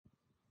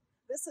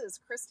This is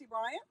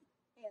Bryant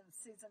and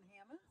Susan.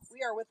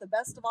 We are with the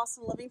Best of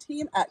Austin Living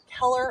team at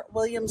Keller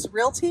Williams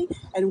Realty,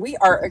 and we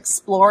are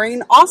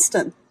exploring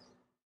Austin.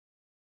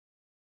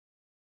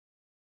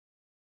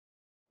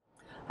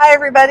 Hi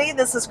everybody,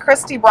 this is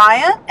Kristie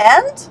Bryant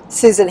and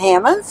Susan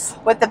Hammonds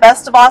with the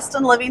Best of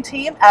Austin Living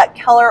team at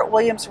Keller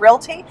Williams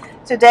Realty.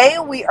 Today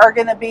we are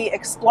going to be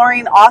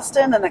exploring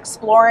Austin and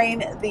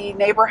exploring the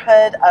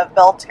neighborhood of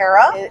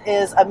Belterra. It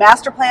is a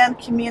master plan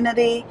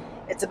community.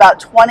 It's about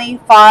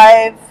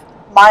 25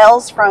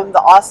 miles from the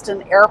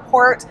Austin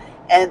airport,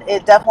 and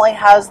it definitely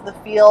has the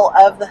feel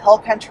of the hill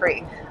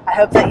country. I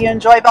hope that you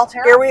enjoy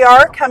Belterra. Here we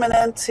are coming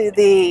into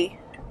the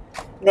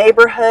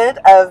neighborhood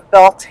of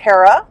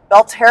Belterra.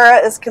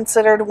 Belterra is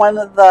considered one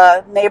of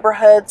the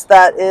neighborhoods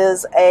that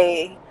is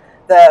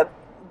the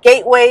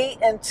gateway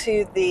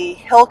into the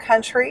hill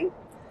country.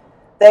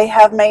 They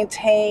have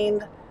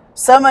maintained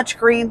so much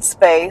green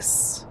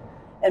space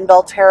in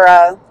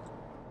Belterra,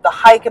 the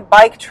hike and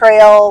bike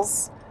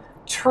trails,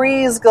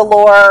 trees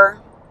galore.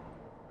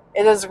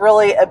 It is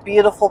really a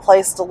beautiful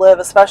place to live,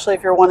 especially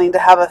if you're wanting to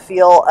have a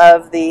feel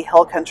of the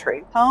hill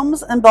country.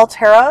 Homes in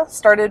Belterra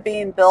started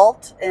being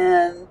built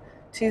in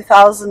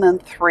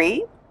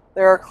 2003.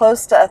 There are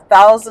close to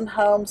 1,000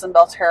 homes in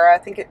Belterra. I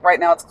think right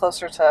now it's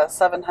closer to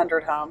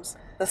 700 homes.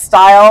 The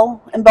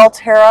style in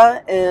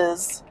Belterra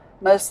is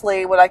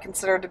mostly what I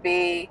consider to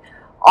be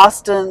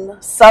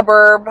Austin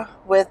suburb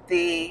with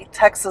the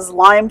Texas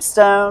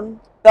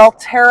limestone.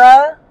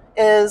 Belterra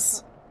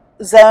is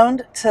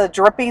zoned to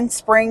Dripping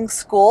Springs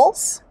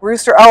schools,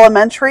 Rooster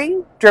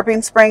Elementary,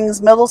 Dripping Springs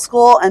Middle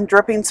School, and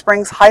Dripping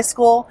Springs High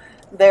School.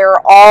 They're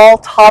all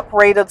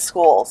top-rated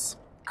schools.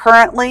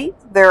 Currently,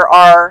 there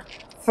are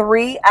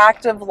 3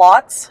 active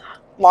lots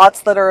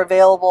that are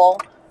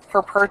available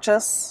for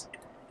purchase,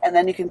 and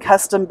then you can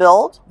custom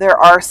build. There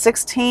are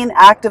 16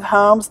 active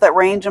homes that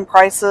range in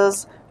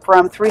prices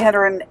from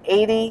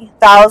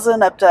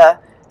 $380,000 up to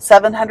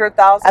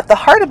 $700,000. At the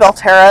heart of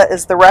Belterra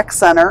is the Rec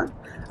Center,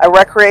 a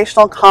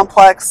recreational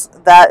complex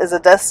that is a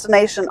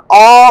destination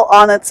all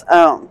on its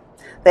own.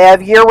 They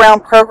have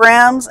year-round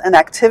programs and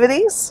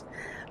activities.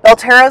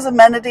 Belterra's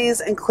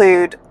amenities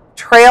include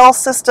trail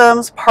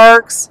systems,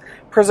 parks,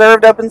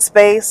 preserved open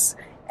space,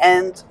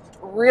 and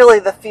really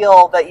the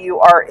feel that you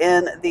are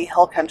in the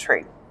hill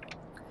country.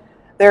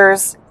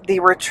 There's the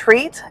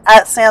Retreat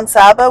at San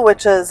Saba,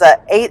 which is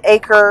an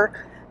 8-acre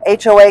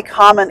HOA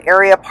common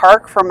area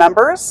park for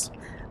members.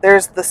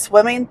 There's the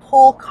swimming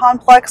pool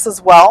complex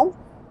as well.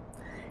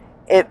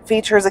 It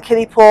features a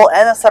kiddie pool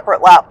and a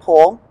separate lap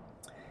pool.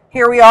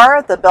 Here we are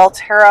at the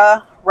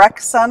Belterra Rec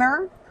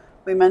Center.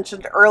 We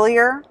mentioned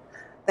earlier,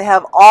 they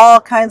have all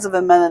kinds of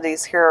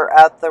amenities here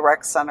at the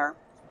Rec Center.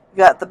 You've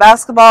got the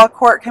basketball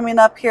court coming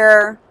up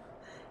here,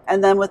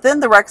 and then within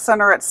the Rec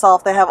Center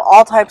itself, they have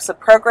all types of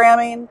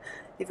programming.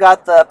 You've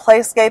got the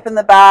playscape in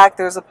the back.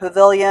 There's a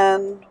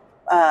pavilion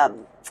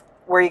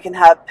where you can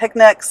have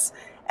picnics.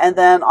 And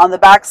then on the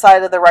back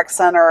side of the Rec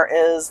Center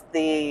is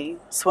the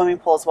swimming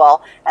pool as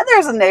well. And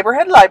there's a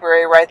neighborhood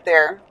library right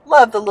there.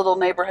 Love the little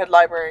neighborhood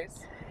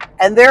libraries.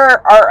 And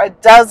there are a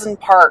dozen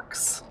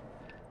parks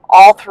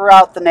all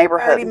throughout the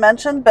neighborhood. I already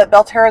mentioned, but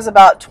Belterra is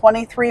about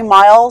 23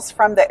 miles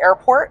from the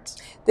airport.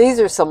 These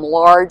are some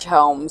large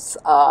homes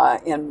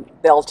in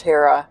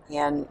Belterra,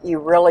 and you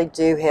really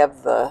do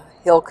have the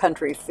hill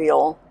country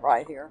feel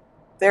right here.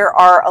 There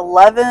are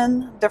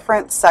 11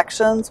 different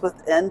sections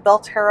within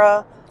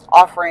Belterra,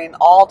 offering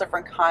all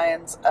different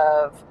kinds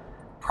of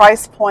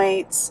price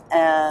points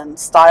and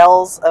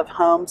styles of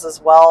homes as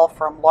well,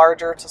 from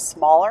larger to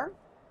smaller.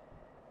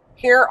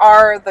 Here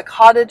are the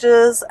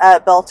cottages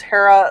at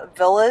Belterra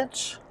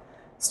Village,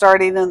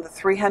 starting in the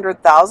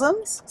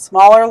 300,000s.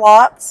 Smaller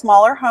lots,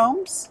 smaller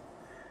homes.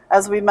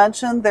 As we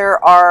mentioned, there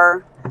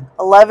are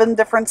 11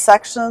 different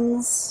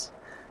sections,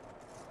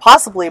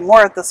 possibly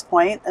more at this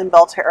point in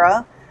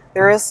Belterra.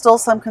 There is still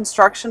some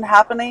construction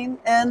happening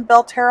in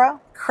Belterra.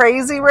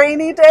 Crazy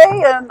rainy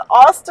day in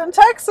Austin,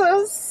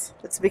 Texas.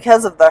 It's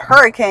because of the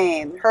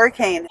Hurricane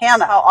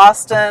Hannah. How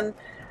Austin,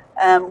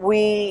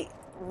 we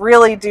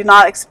really do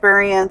not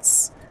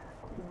experience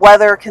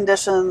weather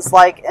conditions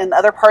like in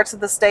other parts of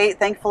the state.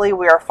 Thankfully,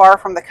 we are far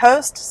from the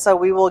coast, so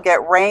we will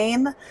get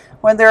rain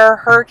when there are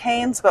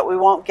hurricanes, but we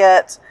won't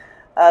get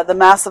the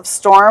massive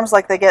storms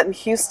like they get in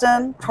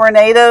Houston.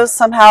 Tornadoes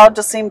somehow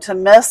just seem to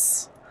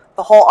miss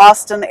the whole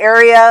Austin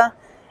area.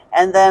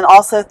 And then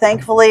also,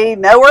 thankfully,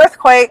 no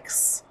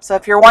earthquakes. So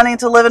if you're wanting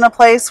to live in a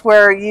place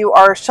where you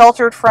are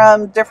sheltered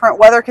from different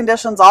weather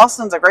conditions,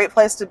 Austin's a great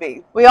place to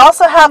be. We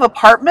also have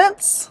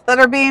apartments that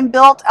are being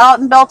built out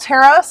in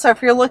Belterra. So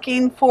if you're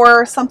looking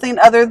for something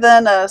other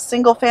than a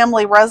single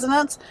family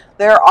residence,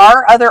 there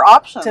are other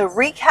options. To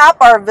recap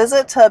our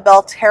visit to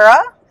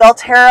Belterra,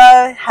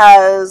 Belterra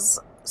has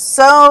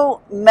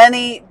so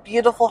many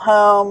beautiful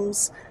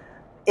homes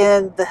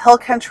in the hill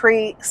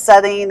country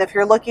setting. If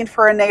you're looking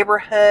for a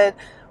neighborhood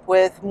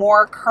with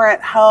more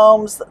current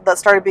homes that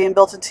started being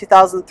built in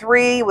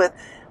 2003 with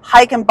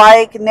hike and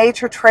bike,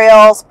 nature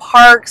trails,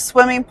 parks,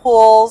 swimming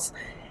pools,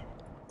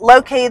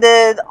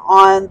 located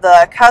on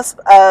the cusp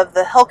of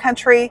the hill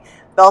country.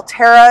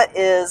 Belterra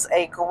is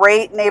a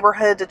great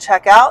neighborhood to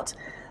check out.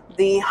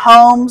 The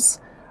homes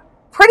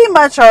pretty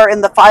much are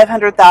in the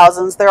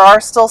 500,000s. There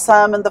are still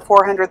some in the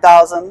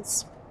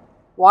 400,000s.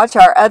 Watch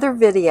our other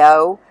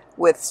video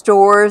with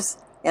stores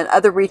and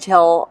other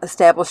retail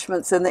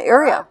establishments in the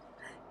area.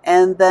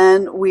 And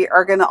then we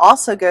are going to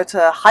also go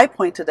to High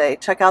Point today.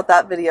 Check out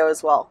that video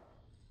as well.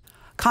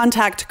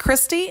 Contact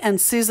Kristie and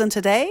Susan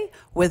today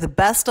with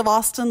Best of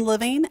Austin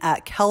Living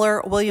at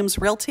Keller Williams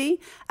Realty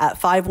at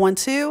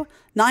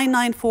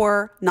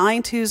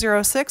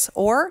 512-994-9206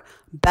 or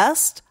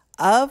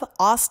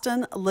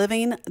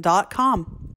bestofaustinliving.com.